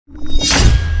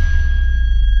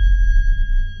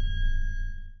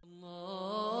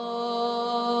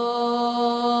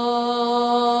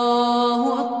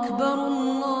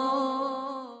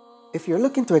If you're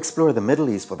looking to explore the Middle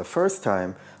East for the first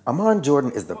time, Amman,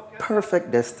 Jordan is the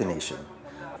perfect destination.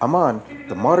 Amman,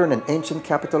 the modern and ancient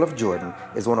capital of Jordan,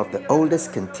 is one of the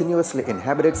oldest continuously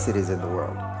inhabited cities in the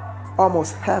world.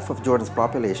 Almost half of Jordan's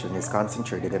population is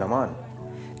concentrated in Amman.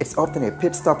 It's often a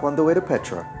pit stop on the way to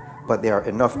Petra, but there are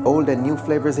enough old and new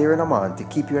flavors here in Amman to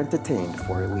keep you entertained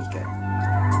for a weekend.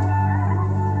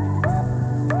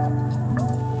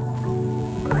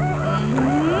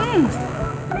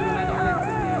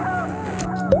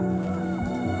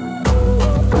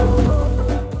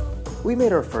 We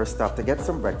made our first stop to get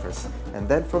some breakfast, and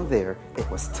then from there, it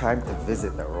was time to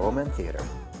visit the Roman Theater.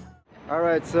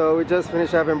 Alright, so we just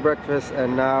finished having breakfast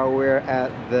and now we're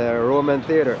at the Roman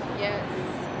Theater. Yes.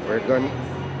 We're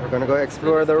gonna go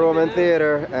explore the Roman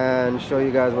Theater and show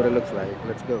you guys what it looks like.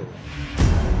 Let's go.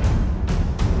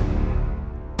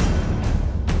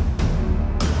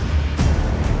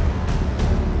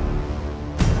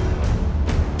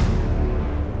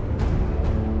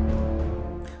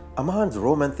 Amman's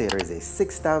Roman Theater is a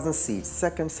 6,000-seat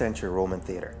 2nd century Roman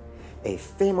theater, a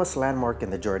famous landmark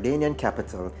in the Jordanian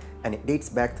capital, and it dates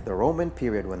back to the Roman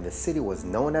period when the city was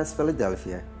known as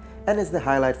Philadelphia and is the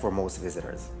highlight for most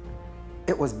visitors.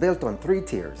 It was built on 3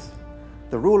 tiers.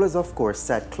 The rulers, of course,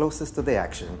 sat closest to the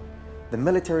action, the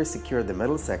military secured the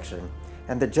middle section,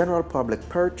 and the general public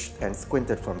perched and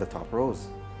squinted from the top rows.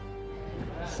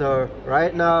 So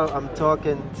right now I'm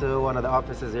talking to one of the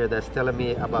officers here that's telling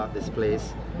me about this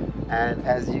place, and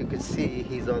as you can see,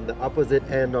 he's on the opposite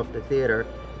end of the theater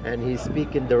and he's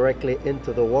speaking directly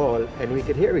into the wall and we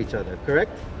could hear each other,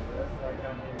 correct?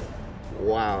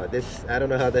 Wow, I don't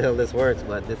know how the hell this works,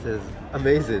 but this is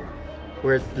amazing.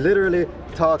 We're literally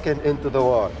talking into the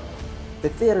wall. The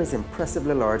theater is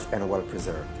impressively large and well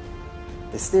preserved.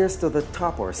 The stairs to the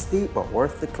top are steep but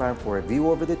worth the climb for a view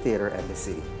over the theater and the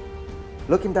city.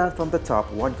 Looking down from the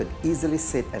top, one could easily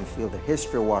sit and feel the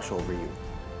history wash over you.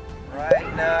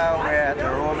 Right now we're at the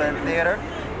Roman Theater.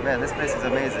 Man, this place is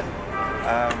amazing.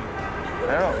 I don't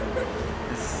know,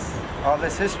 all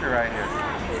this history right here.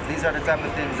 These are the type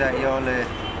of things that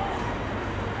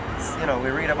we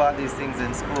read about these things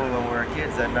in school when we were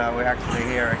kids, and now we're actually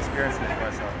here experiencing it for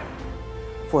ourselves.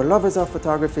 For lovers of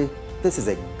photography, this is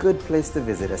a good place to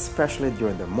visit, especially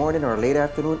during the morning or late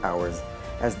afternoon hours,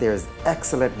 as there is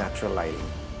excellent natural lighting.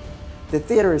 The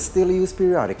theater is still used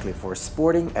periodically for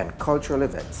sporting and cultural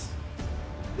events.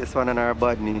 This one in our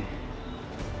budney.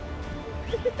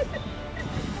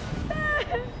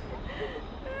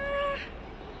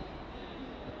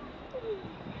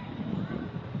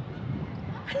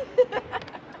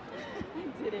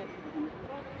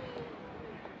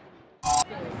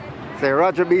 Say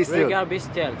Roger B. Stillz. Roger B.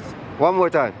 Stillz. One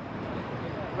more time.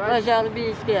 Roger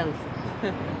B. Stillz.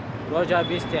 Roger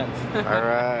B. Stillz. All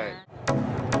right.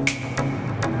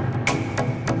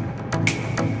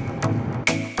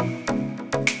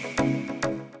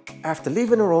 After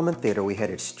leaving the Roman Theater, we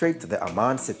headed straight to the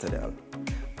Amman Citadel.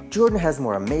 Jordan has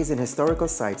more amazing historical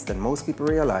sites than most people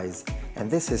realize,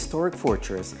 and this historic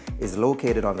fortress is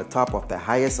located on the top of the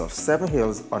highest of 7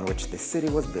 hills on which the city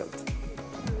was built.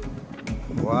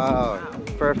 Wow,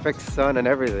 perfect sun and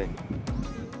everything.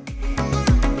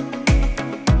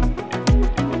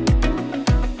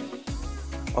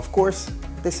 Of course,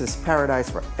 this is paradise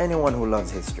for anyone who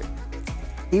loves history.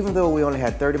 Even though we only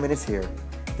had 30 minutes here,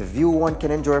 the view one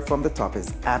can enjoy from the top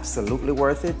is absolutely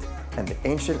worth it, and the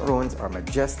ancient ruins are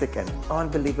majestic and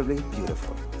unbelievably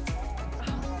beautiful.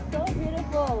 So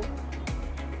beautiful.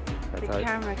 That's the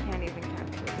camera can't even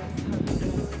capture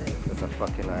this. That's a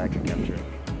fucking lie, I can capture it.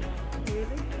 Really?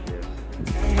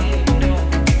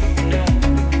 Yes.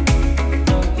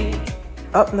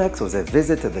 Up next was a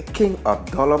visit to the King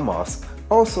Abdullah Mosque,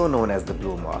 also known as the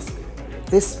Blue Mosque.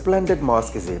 This splendid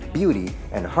mosque is a beauty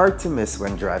and hard to miss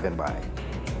when driving by.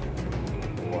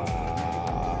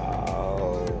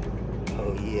 Wow.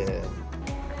 Oh yeah.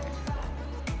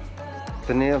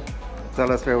 Daniel,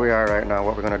 tell us where we are right now,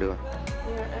 what we're gonna do.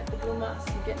 We're at the Blue Mosque.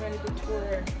 We're getting ready to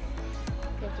tour.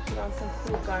 We have to put on some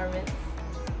cool garments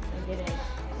and get in.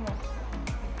 Come on.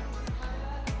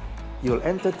 You'll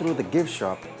enter through the gift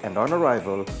shop, and on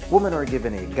arrival, women are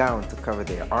given a gown to cover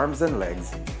their arms and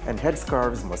legs, and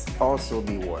headscarves must also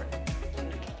be worn.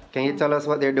 Can you tell us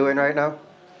what they're doing right now?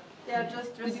 They are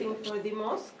just dressing for the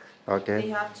mosque. Okay. They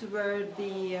have to wear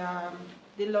the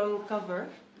long cover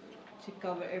to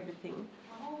cover everything.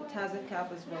 It has a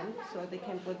cap as well, so they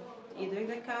can put either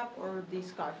the cap or the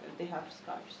scarf if they have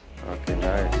scarves. Okay,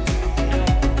 nice.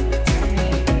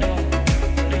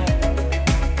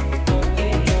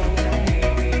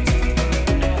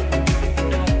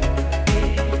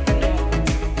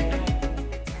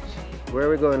 Where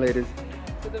are we going, ladies?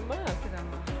 To the mosque.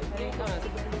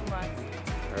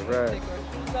 right. Take our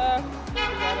shoes off. We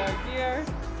got our gear.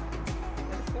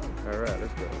 Let's go. All right,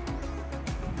 let's go.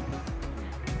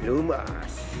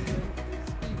 Lumas.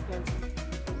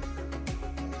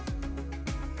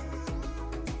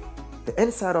 The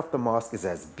inside of the mosque is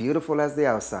as beautiful as the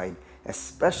outside,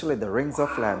 especially the rings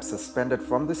of lamps suspended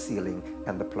from the ceiling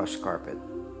and the plush carpet.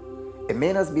 It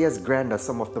may not be as grand as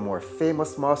some of the more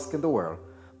famous mosques in the world,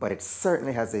 but it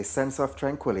certainly has a sense of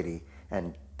tranquility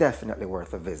and definitely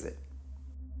worth a visit.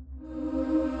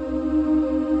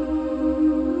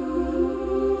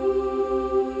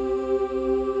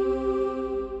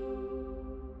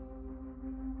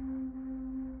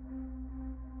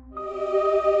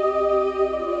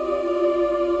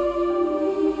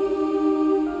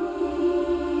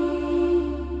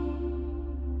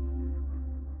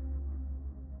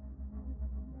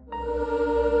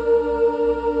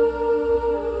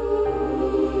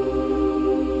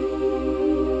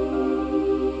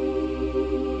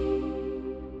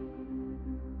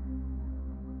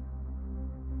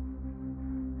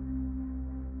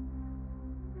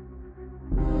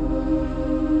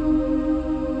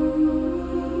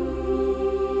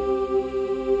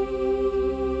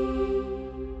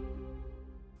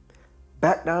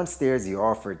 Back downstairs, you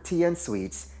are offered tea and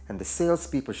sweets, and the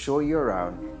salespeople show you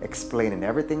around, explaining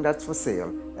everything that's for sale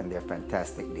and their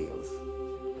fantastic deals.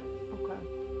 Okay.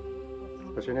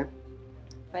 What's your name?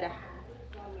 Farah.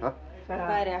 Huh?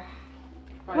 Farah.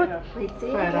 What? Wait, say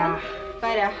it again.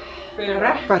 Farah.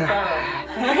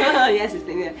 Yes, it's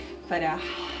the Farah.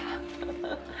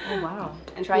 Oh, wow.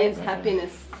 And Try means it.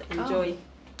 happiness and joy.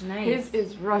 Nice. His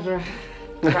is Roger.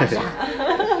 Raja.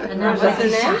 And then What's the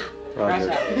name?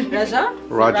 Roger. Raja?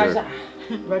 Roger.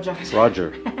 Roger.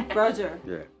 Roger. Roger.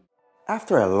 Yeah.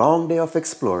 After a long day of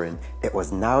exploring, it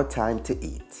was now time to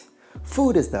eat.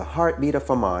 Food is the heartbeat of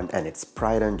Amman and its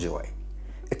pride and joy.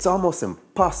 It's almost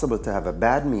impossible to have a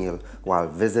bad meal while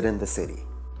visiting the city.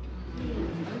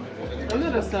 A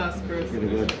little sauce first.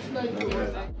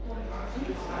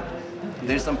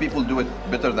 There's some people do it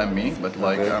better than me, but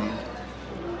like Okay.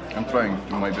 I'm trying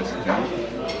to my best, yeah.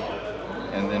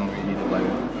 And then we eat it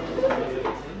like.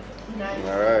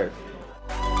 All right.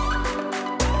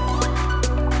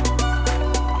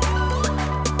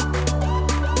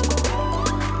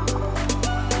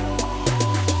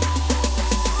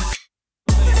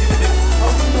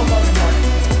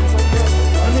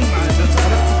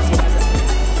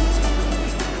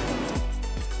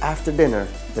 After dinner,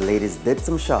 the ladies did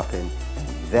some shopping,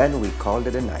 and then we called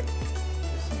it a night.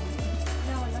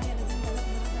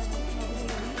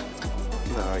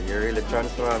 No, you're really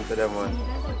transformed to them one.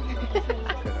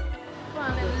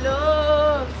 Fall in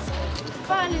love.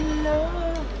 Fall in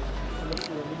love.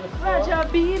 Raja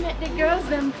B make the girls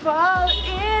them fall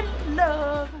in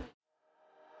love.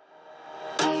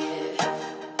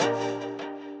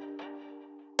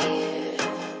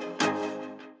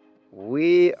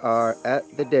 We are at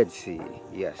the Dead Sea.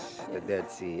 Yes, the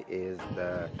Dead Sea is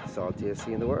the saltiest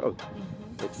sea in the world.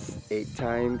 It's 3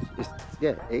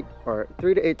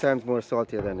 to 8 times more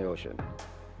saltier than the ocean.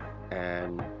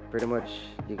 And pretty much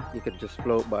you could just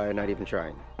float by not even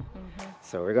trying.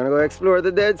 So we're gonna go explore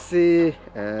the Dead Sea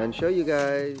and show you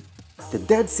guys. The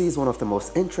Dead Sea is one of the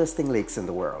most interesting lakes in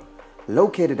the world.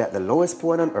 Located at the lowest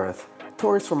point on Earth,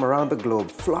 tourists from around the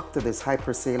globe flock to this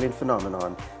hypersaline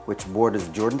phenomenon, which borders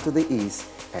Jordan to the east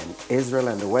and Israel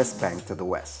and the West Bank to the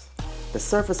west. The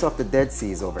surface of the Dead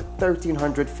Sea is over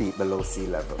 1,300 feet below sea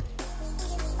level.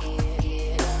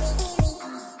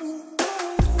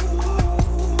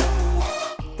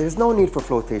 There's no need for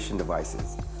flotation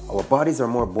devices. Our bodies are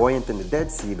more buoyant in the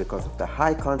Dead Sea because of the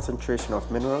high concentration of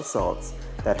mineral salts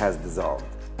that has dissolved.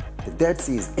 The Dead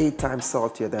Sea is 8 times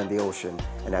saltier than the ocean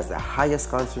and has the highest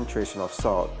concentration of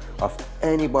salt of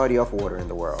any body of water in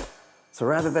the world. So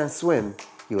rather than swim,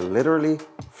 you will literally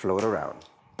float around.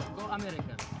 Go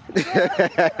America.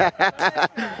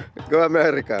 Go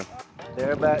America.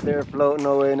 They're back there floating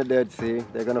away in the Dead Sea.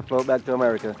 They're gonna float back to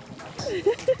America.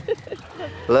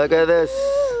 Look at this.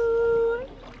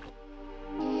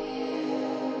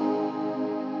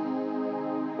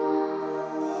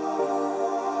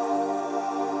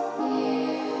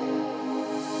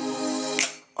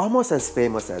 Almost as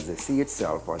famous as the sea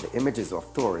itself are the images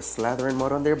of tourists slathering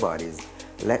mud on their bodies,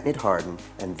 letting it harden,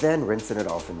 and then rinsing it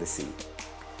off in the sea.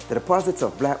 The deposits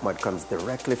of black mud comes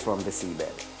directly from the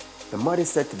seabed. The mud is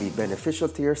said to be beneficial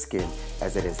to your skin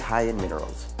as it is high in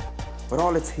minerals. But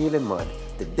all its healing mud,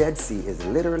 the Dead Sea is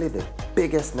literally the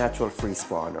biggest natural free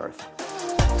spa on Earth.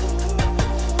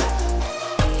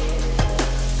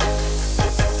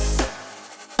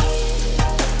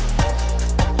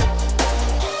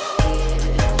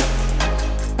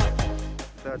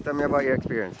 So tell me about your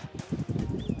experience.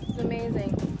 It's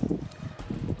amazing.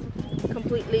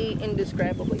 Completely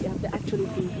indescribable. You have to actually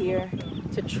be here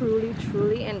to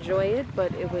truly enjoy it,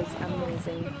 but it was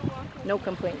amazing. No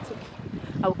complaints.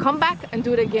 I'll come back and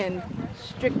do it again,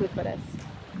 strictly for this.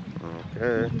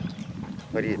 Okay.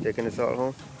 What are you taking this all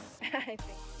home? I think.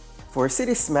 For a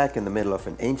city smack in the middle of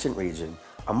an ancient region,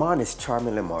 Amman is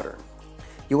charmingly modern.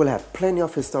 You will have plenty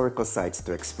of historical sites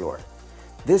to explore.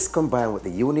 This combined with the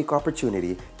unique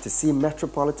opportunity to see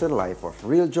metropolitan life of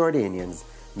real Jordanians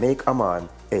make Amman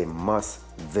a must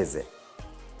visit.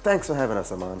 Thanks for having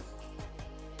us, Amman.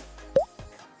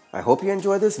 I hope you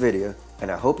enjoyed this video and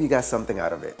I hope you got something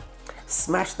out of it.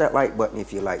 Smash that like button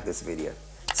if you like this video.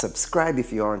 Subscribe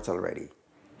if you aren't already.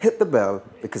 Hit the bell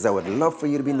because I would love for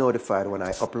you to be notified when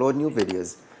I upload new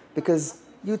videos because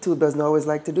YouTube doesn't always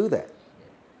like to do that.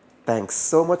 Thanks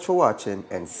so much for watching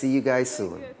and see you guys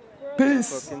soon.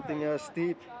 Peace! Fucking thing is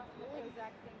steep.